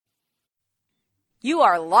You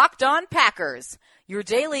are Locked On Packers, your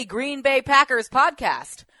daily Green Bay Packers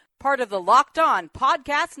podcast, part of the Locked On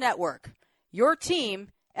Podcast Network, your team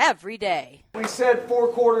every day. We said 4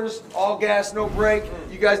 quarters, all gas, no break.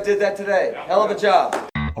 You guys did that today. Hell of a job.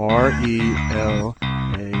 RELAX.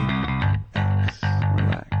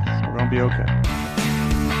 Relax. We're going to be okay.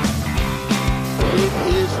 It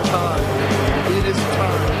is time. It is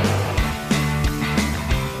time.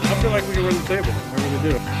 I feel like we can run the table. I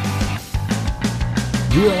really do.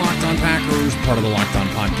 You are Locked On Packers, part of the Locked On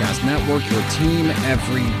Podcast Network, your team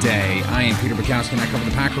every day. I am Peter Bukowski, and I cover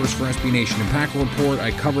the Packers for SB Nation and Packer Report.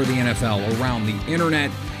 I cover the NFL around the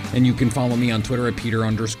internet, and you can follow me on Twitter at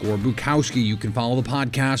Peter_Bukowski. You can follow the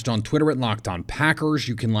podcast on Twitter at Locked On Packers.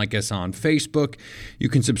 You can like us on Facebook. You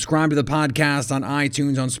can subscribe to the podcast on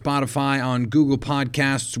iTunes, on Spotify, on Google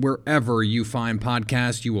Podcasts. Wherever you find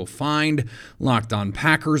podcasts, you will find Locked On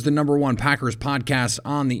Packers, the #1 Packers podcast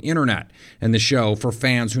on the internet, and the show for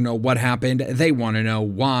fans who know what happened. They want to know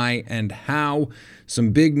why and how.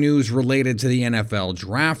 Some big news related to the NFL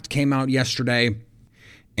draft came out yesterday,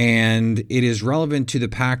 and it is relevant to the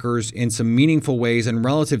Packers in some meaningful ways and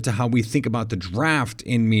relative to how we think about the draft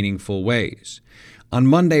in meaningful ways. On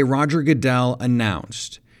Monday, Roger Goodell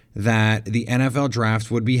announced that the NFL draft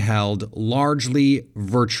would be held largely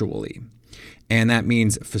virtually. And that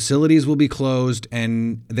means facilities will be closed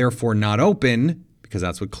and therefore not open, because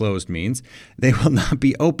that's what closed means. They will not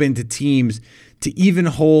be open to teams to even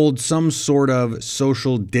hold some sort of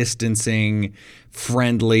social distancing,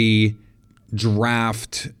 friendly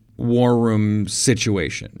draft war room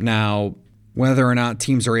situation. Now, whether or not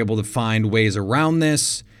teams are able to find ways around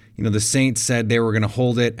this, the Saints said they were going to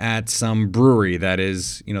hold it at some brewery that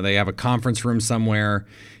is, they have a conference room somewhere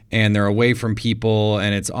and they're away from people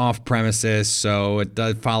and it's off premises, so it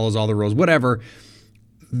follows all the rules, whatever.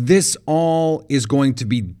 This all is going to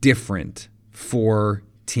be different for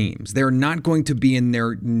teams. They're not going to be in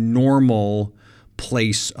their normal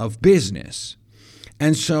place of business.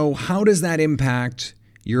 And so how does that impact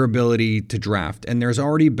your ability to draft? And there's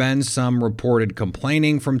already been some reported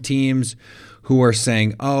complaining from teams who are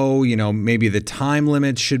saying, maybe the time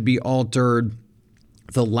limits should be altered,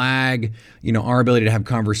 the lag, our ability to have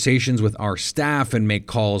conversations with our staff and make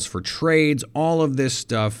calls for trades, all of this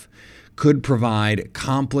stuff could provide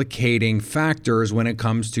complicating factors when it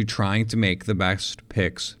comes to trying to make the best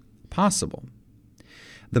picks possible.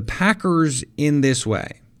 The Packers, in this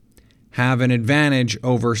way, have an advantage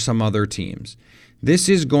over some other teams. This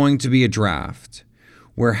is going to be a draft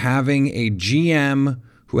where having a GM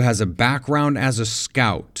who has a background as a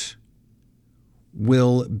scout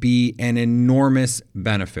will be an enormous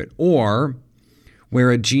benefit, or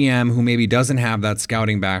where a GM who maybe doesn't have that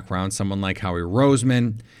scouting background, someone like Howie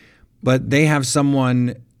Roseman, but they have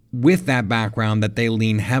someone with that background that they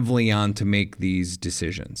lean heavily on to make these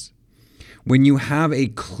decisions. When you have a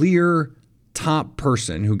clear top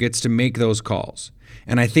person who gets to make those calls,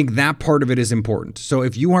 and I think that part of it is important. So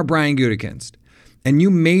if you are Brian Gutekunst and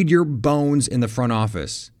you made your bones in the front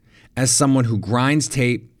office as someone who grinds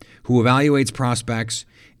tape, who evaluates prospects,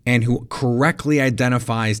 and who correctly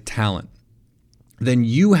identifies talent, then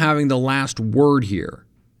you having the last word here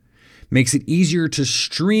makes it easier to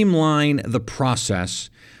streamline the process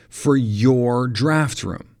for your draft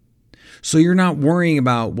room. So you're not worrying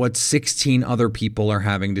about what 16 other people are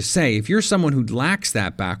having to say. If you're someone who lacks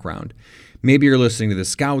that background, maybe you're listening to the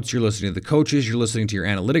scouts, you're listening to the coaches, you're listening to your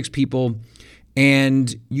analytics people,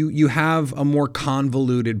 and you have a more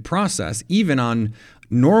convoluted process. Even on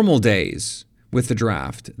normal days with the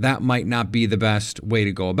draft, that might not be the best way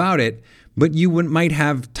to go about it, but you might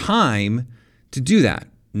have time to do that.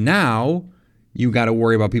 Now, you got to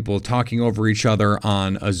worry about people talking over each other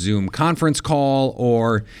on a Zoom conference call,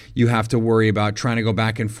 or you have to worry about trying to go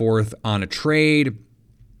back and forth on a trade.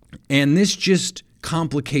 And this just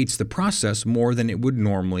complicates the process more than it would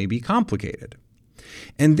normally be complicated.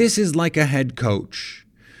 And this is like a head coach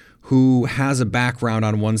who has a background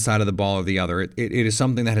on one side of the ball or the other. It is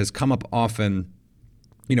something that has come up often.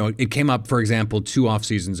 It came up, for example, 2 off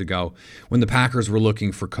seasons ago when the Packers were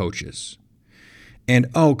looking for coaches.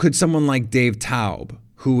 And, could someone like Dave Taub,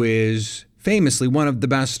 who is famously one of the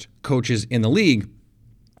best coaches in the league,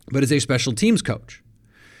 but is a special teams coach.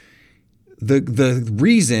 The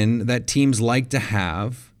reason that teams like to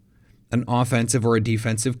have an offensive or a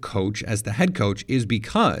defensive coach as the head coach is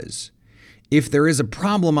because if there is a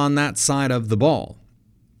problem on that side of the ball,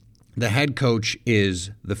 the head coach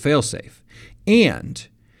is the failsafe. And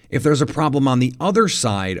if there's a problem on the other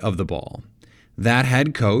side of the ball, that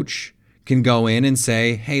head coach can go in and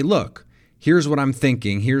say, hey, look, here's what I'm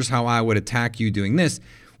thinking. Here's how I would attack you doing this.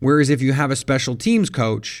 Whereas if you have a special teams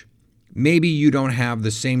coach, Maybe you don't have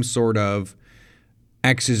the same sort of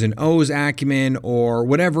X's and O's acumen or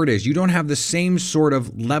whatever it is. You don't have the same sort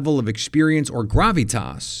of level of experience or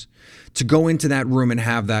gravitas to go into that room and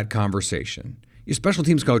have that conversation. Your special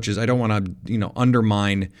teams coaches, I don't want to,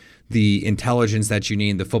 undermine the intelligence that you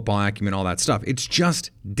need, the football acumen, all that stuff. It's just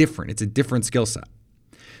different. It's a different skill set.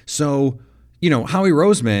 So, Howie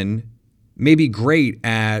Roseman may be great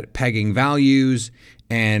at pegging values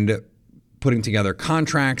and putting together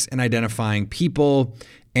contracts and identifying people,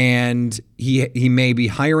 and he may be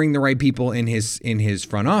hiring the right people in his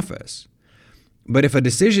front office. But if a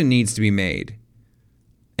decision needs to be made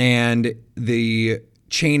and the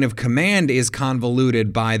chain of command is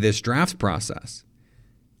convoluted by this draft process,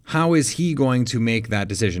 how is he going to make that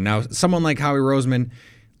decision? Now, someone like Howie Roseman,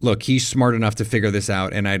 look, he's smart enough to figure this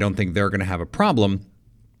out, and I don't think they're going to have a problem.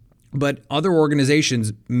 But other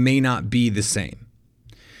organizations may not be the same.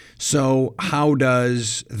 So how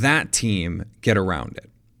does that team get around it?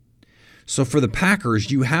 So for the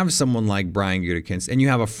Packers, you have someone like Brian Gutekunst, and you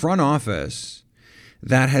have a front office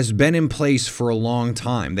that has been in place for a long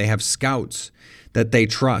time. They have scouts that they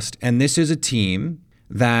trust. And this is a team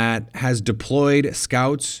that has deployed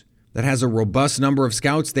scouts, that has a robust number of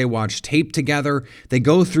scouts. They watch tape together. They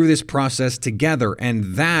go through this process together.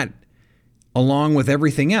 And that, along with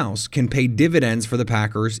everything else, can pay dividends for the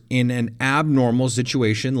Packers in an abnormal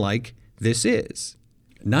situation like this is.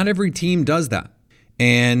 Not every team does that.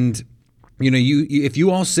 And, if you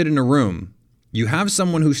all sit in a room, you have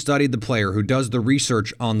someone who studied the player, who does the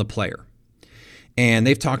research on the player. And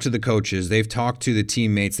they've talked to the coaches, they've talked to the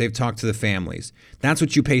teammates, they've talked to the families. That's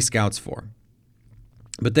what you pay scouts for.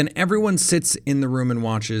 But then everyone sits in the room and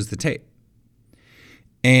watches the tape.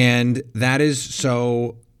 And that is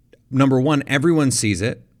so, number one, everyone sees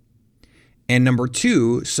it. And number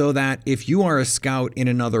two, so that if you are a scout in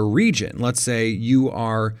another region, let's say you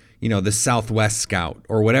are, the Southwest scout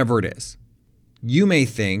or whatever it is, you may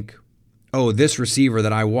think, oh, this receiver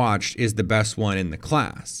that I watched is the best one in the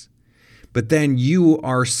class. But then you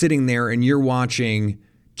are sitting there and you're watching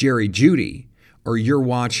Jerry Jeudy or you're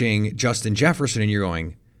watching Justin Jefferson and you're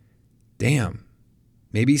going, damn,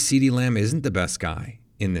 maybe CeeDee Lamb isn't the best guy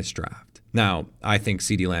in this draft. Now, I think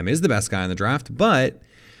CeeDee Lamb is the best guy in the draft, but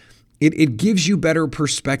it gives you better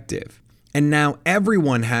perspective. And now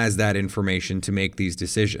everyone has that information to make these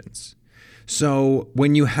decisions. So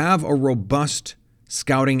when you have a robust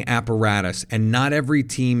scouting apparatus, and not every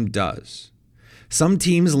team does, some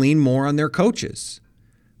teams lean more on their coaches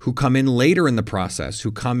who come in later in the process,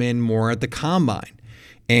 who come in more at the combine.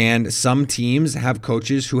 And some teams have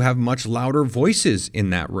coaches who have much louder voices in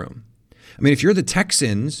that room. I mean, if you're the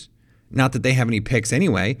Texans, not that they have any picks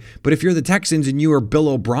anyway, but if you're the Texans and you are Bill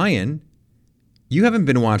O'Brien, you haven't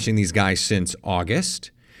been watching these guys since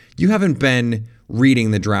August. You haven't been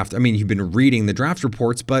reading the draft. I mean, you've been reading the draft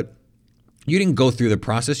reports, but you didn't go through the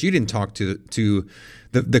process. You didn't talk to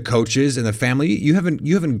the coaches and the family. You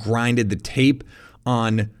haven't grinded the tape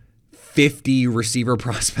on 50 receiver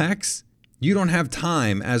prospects. You don't have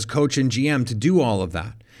time as coach and GM to do all of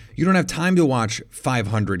that. You don't have time to watch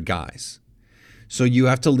 500 guys. So you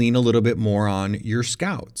have to lean a little bit more on your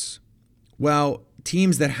scouts. Well,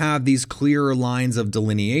 teams that have these clearer lines of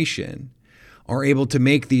delineation are able to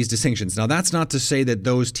make these distinctions. Now, that's not to say that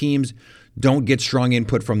those teams don't get strong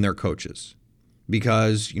input from their coaches,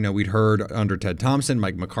 because, we'd heard under Ted Thompson,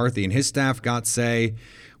 Mike McCarthy and his staff got say.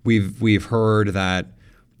 We've heard that,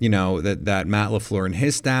 that Matt LaFleur and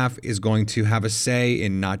his staff is going to have a say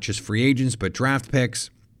in not just free agents, but draft picks.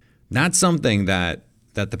 That's something that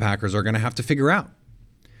the Packers are going to have to figure out.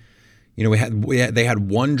 They had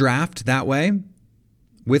one draft that way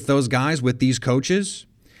with those guys, with these coaches.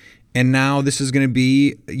 And now this is going to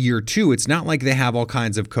be year two. It's not like they have all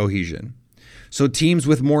kinds of cohesion. So teams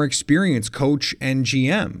with more experience, coach and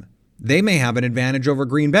GM, they may have an advantage over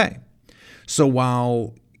Green Bay. So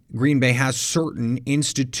while Green Bay has certain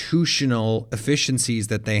institutional efficiencies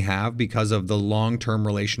that they have because of the long-term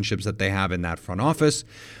relationships that they have in that front office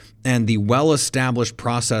and the well-established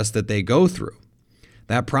process that they go through,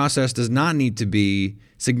 that process does not need to be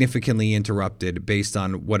significantly interrupted based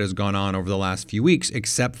on what has gone on over the last few weeks,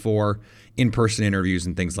 except for in-person interviews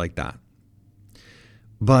and things like that.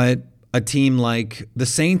 But a team like the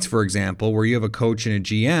Saints, for example, where you have a coach and a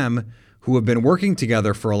GM who have been working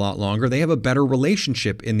together for a lot longer, they have a better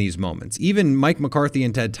relationship in these moments. Even Mike McCarthy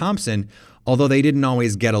and Ted Thompson, although they didn't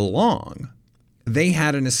always get along, they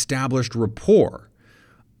had an established rapport.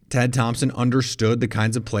 Ted Thompson understood the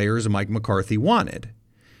kinds of players Mike McCarthy wanted.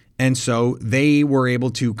 And so they were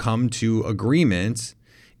able to come to agreements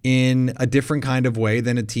in a different kind of way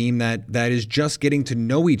than a team that is just getting to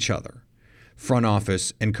know each other front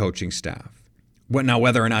office and coaching staff. Now,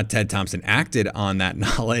 whether or not Ted Thompson acted on that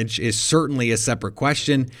knowledge is certainly a separate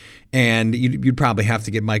question, and you'd probably have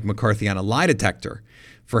to get Mike McCarthy on a lie detector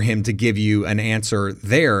for him to give you an answer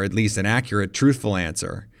there, at least an accurate, truthful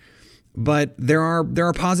answer. But there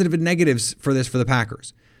are positive and negatives for this for the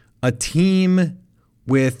Packers. A team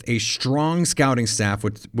with a strong scouting staff,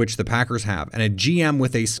 which the Packers have, and a GM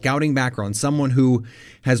with a scouting background, someone who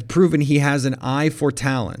has proven he has an eye for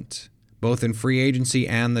talent, both in free agency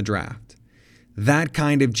and the draft. That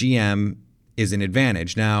kind of GM is an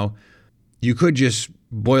advantage. Now, you could just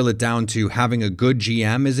boil it down to having a good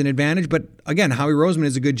GM is an advantage, but again, Howie Roseman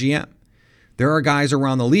is a good GM. There are guys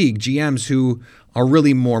around the league, GMs, who are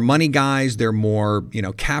really more money guys. They're more,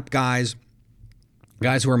 cap guys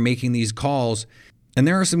who are making these calls. And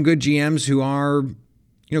there are some good GMs who are,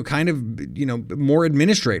 more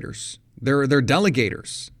administrators. They're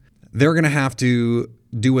delegators. They're going to have to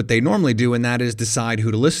do what they normally do, and that is decide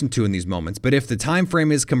who to listen to in these moments. But if the time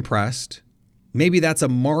frame is compressed, maybe that's a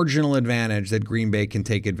marginal advantage that Green Bay can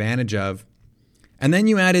take advantage of. And then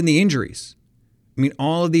you add in the injuries. I mean,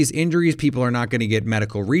 all of these injuries, people are not going to get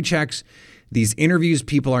medical rechecks. These interviews,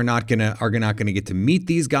 people are not going to get to meet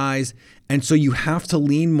these guys. And so you have to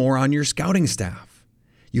lean more on your scouting staff.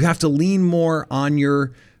 You have to lean more on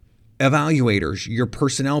your evaluators, your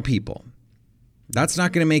personnel people. That's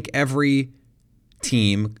not going to make every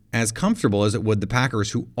team as comfortable as it would the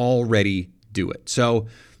Packers, who already do it. So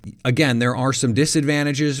again, there are some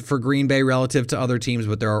disadvantages for Green Bay relative to other teams,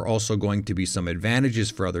 but there are also going to be some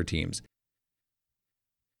advantages for other teams.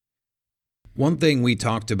 One thing we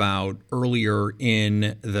talked about earlier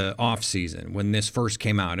in the offseason when this first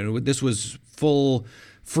came out, and this was full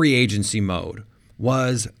free agency mode,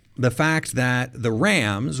 was the fact that the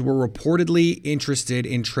Rams were reportedly interested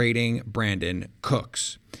in trading Brandin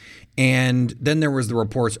Cooks. And then there was the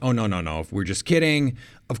reports, oh, no, if we're just kidding,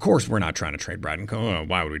 of course we're not trying to trade Brandin Cooks. Oh,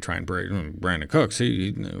 why would we try and trade Brandin Cooks?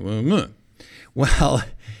 Well,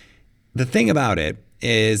 the thing about it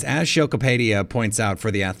is, as Shokopedia points out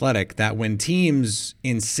for The Athletic, that when teams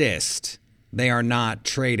insist they are not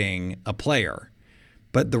trading a player,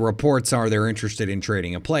 but the reports are they're interested in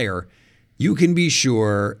trading a player, you can be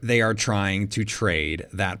sure they are trying to trade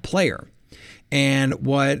that player. And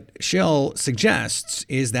what Schill suggests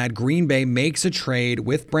is that Green Bay makes a trade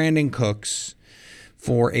with Brandin Cooks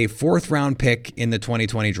for a 4th-round pick in the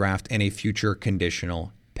 2020 draft and a future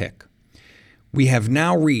conditional pick. We have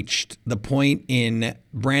now reached the point in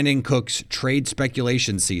Brandin Cooks' trade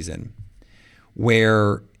speculation season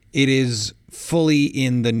where it is fully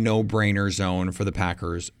in the no-brainer zone for the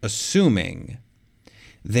Packers, assuming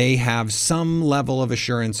they have some level of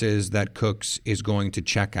assurances that Cooks is going to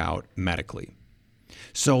check out medically.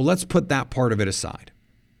 So let's put that part of it aside.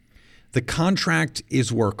 The contract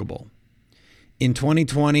is workable. In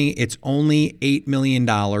 2020, it's only $8 million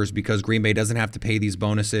because Green Bay doesn't have to pay these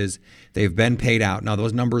bonuses. They've been paid out. Now,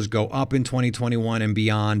 those numbers go up in 2021 and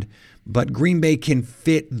beyond, but Green Bay can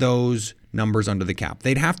fit those numbers under the cap.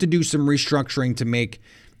 They'd have to do some restructuring to make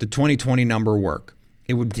the 2020 number work.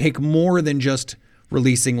 It would take more than just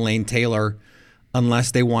releasing Lane Taylor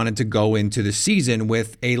unless they wanted to go into the season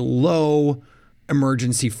with a low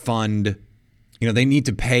emergency fund. They need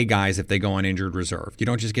to pay guys if they go on injured reserve. You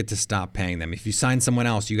don't just get to stop paying them. If you sign someone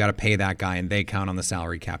else, you got to pay that guy, and they count on the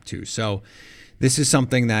salary cap too. So this is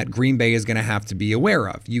something that Green Bay is going to have to be aware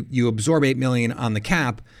of. You absorb $8 million on the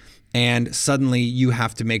cap, and suddenly you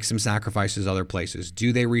have to make some sacrifices other places.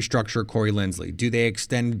 Do they restructure Corey Linsley? Do they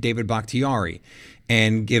extend David Bakhtiari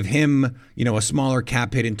and give him, a smaller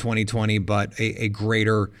cap hit in 2020, but a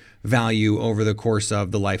greater value over the course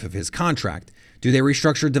of the life of his contract? Do they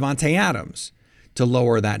restructure Devontae Adams to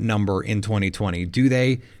lower that number in 2020? Do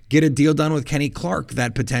they get a deal done with Kenny Clark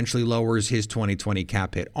that potentially lowers his 2020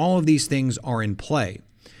 cap hit? All of these things are in play.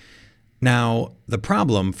 Now, the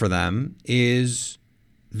problem for them is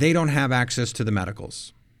they don't have access to the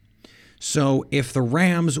medicals. So if the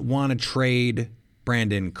Rams want to trade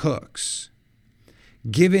Brandin Cooks,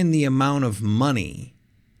 given the amount of money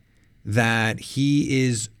that he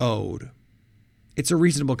is owed, it's a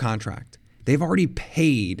reasonable contract. They've already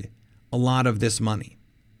paid a lot of this money.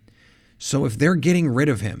 So if they're getting rid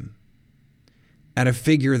of him at a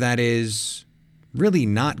figure that is really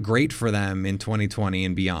not great for them in 2020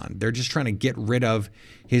 and beyond, they're just trying to get rid of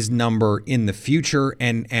his number in the future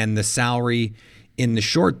and the salary in the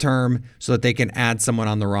short term so that they can add someone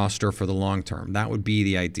on the roster for the long term. That would be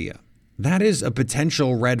the idea. That is a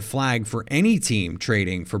potential red flag for any team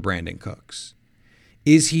trading for Brandin Cooks.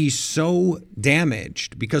 Is he so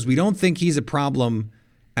damaged? Because we don't think he's a problem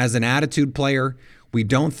as an attitude player. We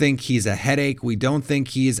don't think he's a headache. We don't think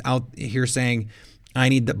he is out here saying, I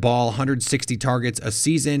need the ball 160 targets a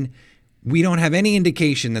season. We don't have any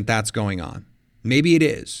indication that that's going on. Maybe it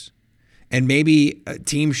is. And maybe a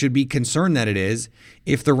team should be concerned that it is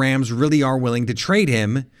if the Rams really are willing to trade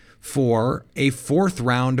him for a 4th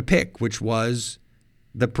round pick, which was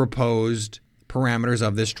the proposed parameters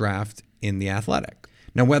of this draft in The Athletic.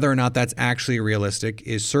 Now, whether or not that's actually realistic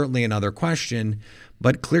is certainly another question,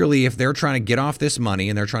 but clearly if they're trying to get off this money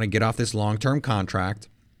and they're trying to get off this long-term contract,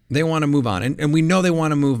 they want to move on. And we know they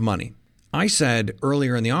want to move money. I said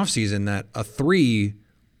earlier in the offseason that a 3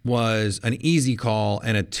 was an easy call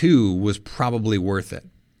and a 2 was probably worth it.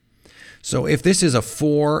 So if this is a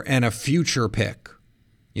 4 and a future pick,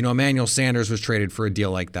 Emmanuel Sanders was traded for a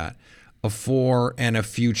deal like that, a 4 and a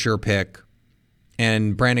future pick.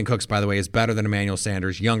 And Brandon Cooks, by the way, is better than Emmanuel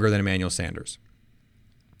Sanders, younger than Emmanuel Sanders.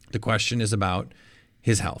 The question is about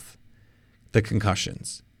his health, the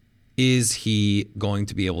concussions. Is he going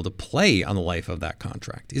to be able to play on the life of that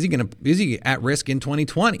contract? Is he at risk in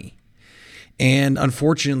 2020? And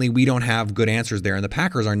unfortunately, we don't have good answers there, and the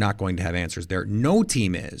Packers are not going to have answers there. No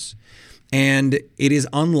team is. And it is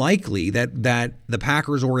unlikely that the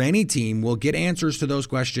Packers or any team will get answers to those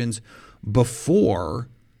questions before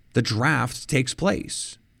the draft takes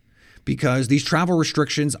place, because these travel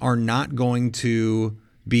restrictions are not going to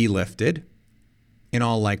be lifted in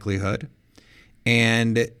all likelihood.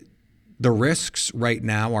 And the risks right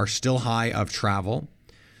now are still high of travel.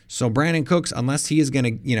 So Brandon Cooks, unless he is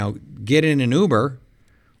going to, get in an Uber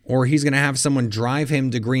or he's going to have someone drive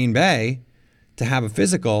him to Green Bay to have a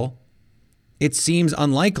physical, it seems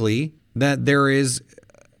unlikely that there is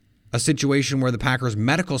a situation where the Packers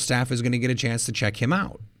medical staff is going to get a chance to check him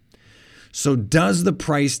out. So does the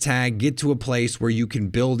price tag get to a place where you can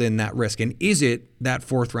build in that risk? And is it that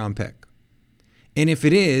 4th round pick? And if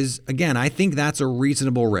it is, again, I think that's a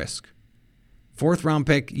reasonable risk. 4th round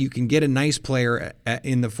pick, you can get a nice player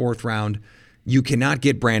in the 4th round. You cannot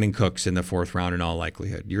get Brandon Cooks in the 4th round in all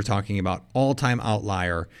likelihood. You're talking about all-time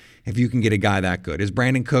outlier if you can get a guy that good. Is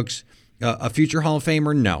Brandon Cooks a future Hall of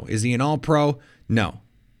Famer? No. Is he an all-pro? No.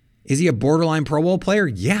 Is he a borderline Pro Bowl player?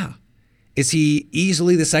 Yeah. Is he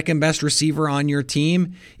easily the 2nd best receiver on your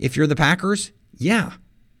team if you're the Packers? Yeah.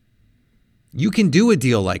 You can do a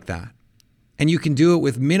deal like that. And you can do it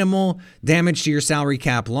with minimal damage to your salary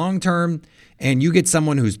cap long term, and you get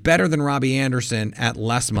someone who's better than Robbie Anderson at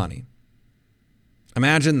less money.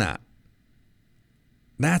 Imagine that.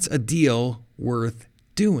 That's a deal worth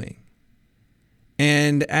doing.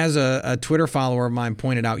 And as a Twitter follower of mine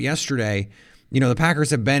pointed out yesterday, the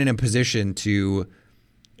Packers have been in a position to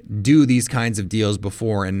do these kinds of deals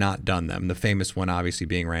before and not done them. The famous one obviously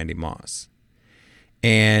being Randy Moss.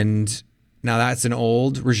 And now that's an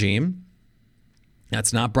old regime.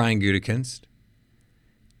 That's not Brian Gutekunst.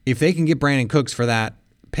 If they can get Brandon Cooks for that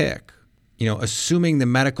pick, assuming the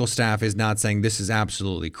medical staff is not saying this is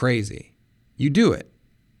absolutely crazy, you do it.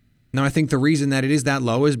 Now, I think the reason that it is that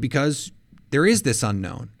low is because there is this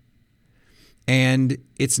unknown. And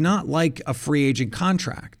it's not like a free agent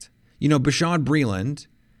contract. Bashaud Breeland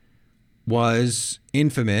was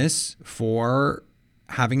infamous for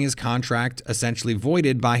having his contract essentially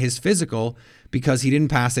voided by his physical because he didn't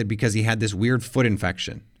pass it because he had this weird foot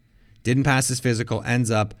infection. Didn't pass his physical, ends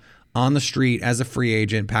up on the street as a free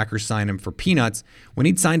agent. Packers signed him for peanuts when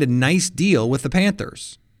he'd signed a nice deal with the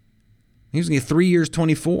Panthers. He was going to get 3 years,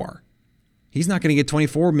 24. He's not going to get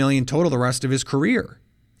 $24 million total the rest of his career.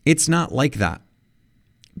 It's not like that.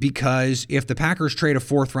 Because if the Packers trade a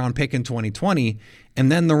 4th round pick in 2020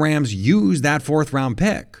 and then the Rams use that 4th round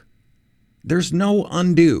pick, there's no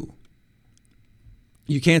undo.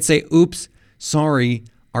 You can't say, oops, sorry,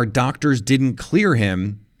 our doctors didn't clear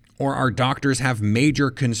him, or our doctors have major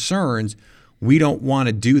concerns. We don't want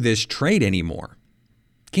to do this trade anymore.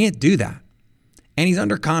 Can't do that. And he's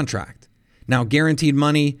under contract. Now, guaranteed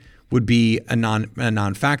money would be a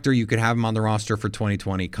non-factor. You could have him on the roster for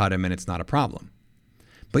 2020, cut him, and it's not a problem.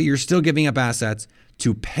 But you're still giving up assets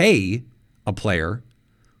to pay a player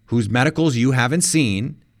whose medicals you haven't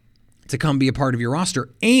seen to come be a part of your roster.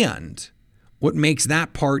 And what makes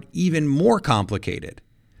that part even more complicated,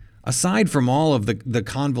 aside from all of the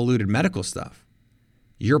convoluted medical stuff,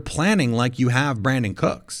 you're planning like you have Brandon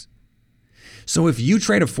Cooks. So if you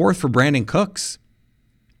trade a 4th for Brandon Cooks,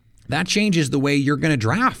 that changes the way you're going to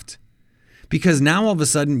draft. Because now all of a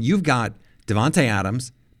sudden you've got Devontae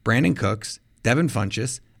Adams, Brandon Cooks, Devin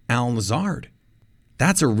Funchess, Allen Lazard.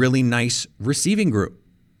 That's a really nice receiving group.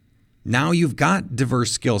 Now you've got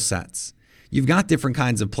diverse skill sets. You've got different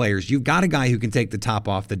kinds of players. You've got a guy who can take the top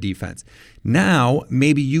off the defense. Now,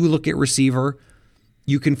 maybe you look at receiver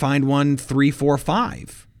you can find one 3, 4,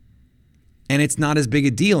 5. And it's not as big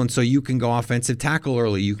a deal. And so you can go offensive tackle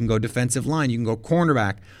early. You can go defensive line. You can go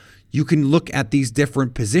cornerback. You can look at these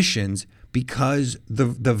different positions because the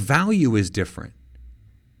value is different.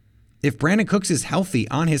 If Brandon Cooks is healthy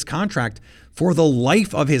on his contract, for the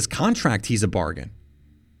life of his contract, he's a bargain.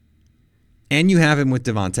 And you have him with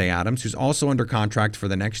Davante Adams, who's also under contract for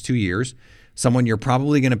the next 2 years, someone you're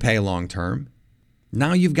probably going to pay long term.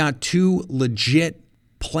 Now you've got 2 legit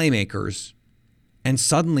playmakers, and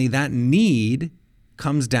suddenly that need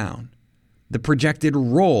comes down. The projected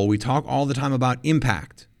role, we talk all the time about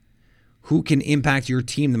impact. Who can impact your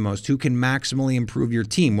team the most? Who can maximally improve your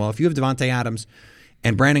team? Well, if you have Davante Adams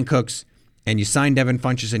and Brandon Cooks, and you sign Devin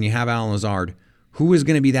Funchess and you have Allen Lazard, who is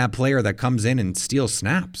going to be that player that comes in and steals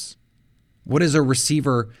snaps? What is a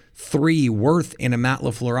receiver 3 worth in a Matt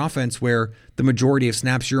LaFleur offense where the majority of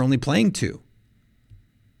snaps you're only playing 2?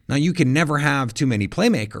 Now, you can never have too many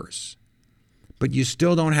playmakers, but you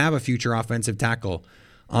still don't have a future offensive tackle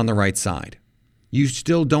on the right side. You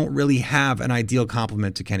still don't really have an ideal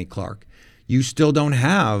complement to Kenny Clark. You still don't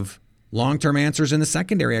have long-term answers in the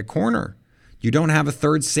secondary at corner. You don't have a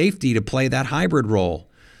third safety to play that hybrid role.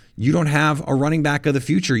 You don't have a running back of the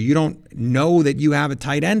future. You don't know that you have a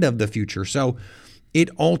tight end of the future. So it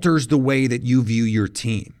alters the way that you view your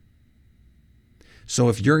team. So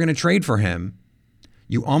if you're going to trade for him,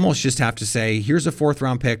 you almost just have to say, here's a 4th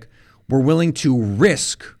round pick. We're willing to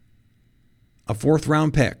risk a 4th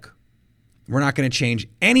round pick. We're not going to change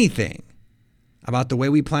anything about the way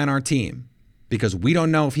we plan our team because we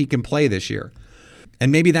don't know if he can play this year.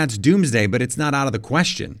 And maybe that's doomsday, but it's not out of the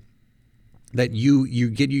question that you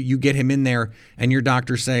get him in there and your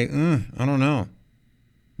doctors say, I don't know.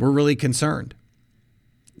 We're really concerned.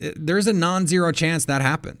 There's a non-zero chance that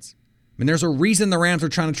happens. I mean, there's a reason the Rams are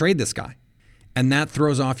trying to trade this guy. And that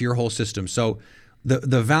throws off your whole system. So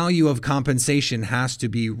the value of compensation has to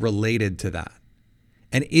be related to that.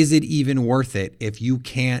 And is it even worth it if you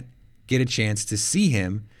can't get a chance to see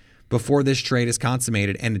him before this trade is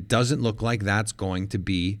consummated? And it doesn't look like that's going to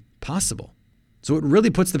be possible. So it really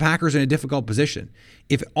puts the Packers in a difficult position.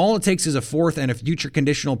 If all it takes is a 4th and a future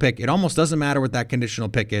conditional pick, it almost doesn't matter what that conditional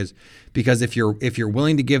pick is, because if you're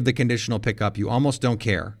willing to give the conditional pick up, you almost don't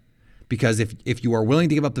care. Because if you are willing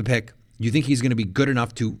to give up the pick, you think he's going to be good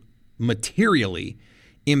enough to materially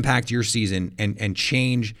impact your season and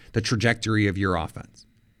change the trajectory of your offense.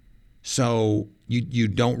 So you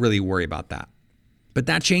don't really worry about that. But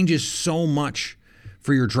that changes so much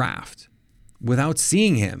for your draft. Without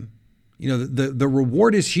seeing him, the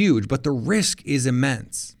reward is huge, but the risk is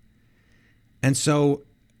immense. And so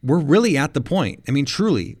we're really at the point. I mean,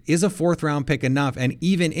 truly, is a 4th round pick enough? And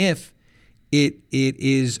even if it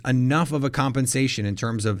is enough of a compensation in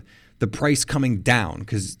terms of the price coming down,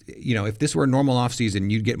 because, if this were a normal offseason,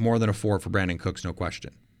 you'd get more than a 4 for Brandon Cooks, no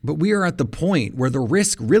question. But we are at the point where the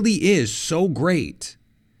risk really is so great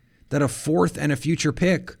that a 4th and a future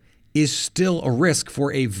pick is still a risk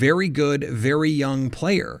for a very good, very young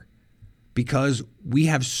player, because we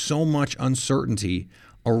have so much uncertainty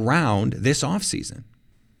around this offseason.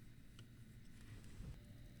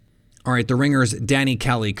 All right, the Ringer's Danny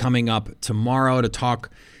Kelly coming up tomorrow to talk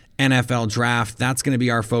NFL draft. That's going to be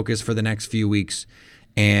our focus for the next few weeks,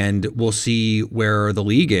 and we'll see where the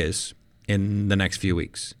league is in the next few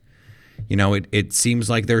weeks. It seems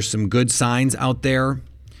like there's some good signs out there.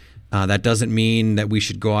 That doesn't mean that we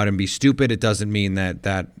should go out and be stupid. It doesn't mean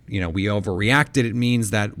that we overreacted. It means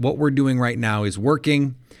that what we're doing right now is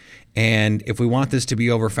working. And if we want this to be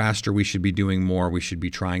over faster, we should be doing more. We should be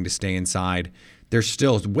trying to stay inside. There's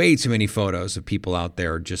still way too many photos of people out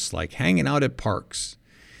there just like hanging out at parks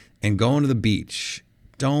and going to the beach.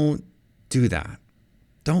 Don't do that.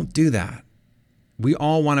 Don't do that. We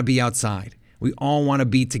all want to be outside. We all want to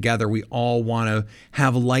be together. We all want to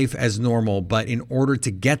have life as normal. But in order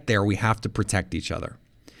to get there, we have to protect each other.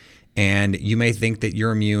 And you may think that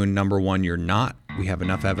you're immune. Number one, you're not. We have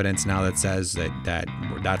enough evidence now that says that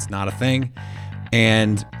that's not a thing.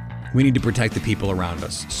 And we need to protect the people around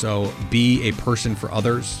us. So be a person for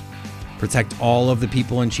others. Protect all of the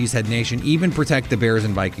people in Cheesehead Nation. Even protect the Bears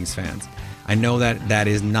and Vikings fans. I know that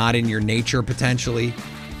is not in your nature potentially,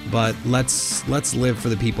 but let's live for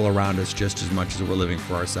the people around us just as much as we're living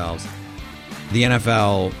for ourselves. The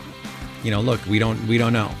NFL, look, we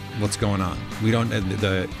don't know what's going on.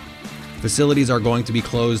 The facilities are going to be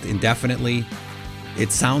closed indefinitely.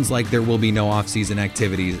 It sounds like there will be no off-season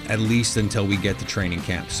activities, at least until we get to training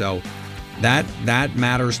camp. So that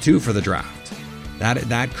matters too for the draft.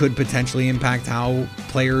 That could potentially impact how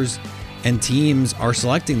players and teams are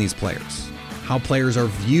selecting these players, how players are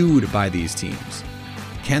viewed by these teams.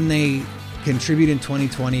 Can they contribute in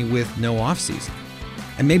 2020 with no offseason.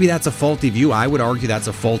 And maybe that's a faulty view. I would argue that's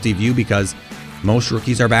a faulty view because most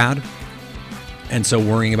rookies are bad. And so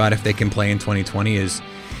worrying about if they can play in 2020 is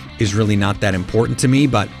really not that important to me,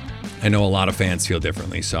 but I know a lot of fans feel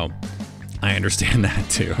differently, so I understand that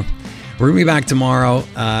too. We're going to be back tomorrow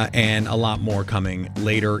and a lot more coming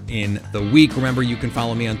later in the week. Remember, you can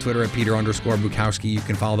follow me on Twitter at Peter_Bukowski. You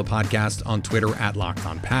can follow the podcast on Twitter at Locked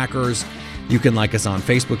On Packers. You can like us on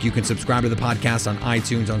Facebook. You can subscribe to the podcast on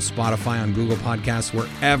iTunes, on Spotify, on Google Podcasts,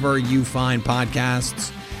 wherever you find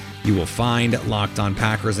podcasts. You will find Locked On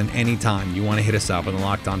Packers, and anytime you want to hit us up on the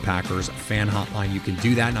Locked On Packers fan hotline, you can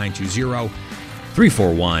do that,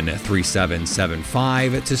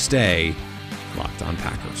 920-341-3775, to stay Locked On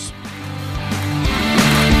Packers.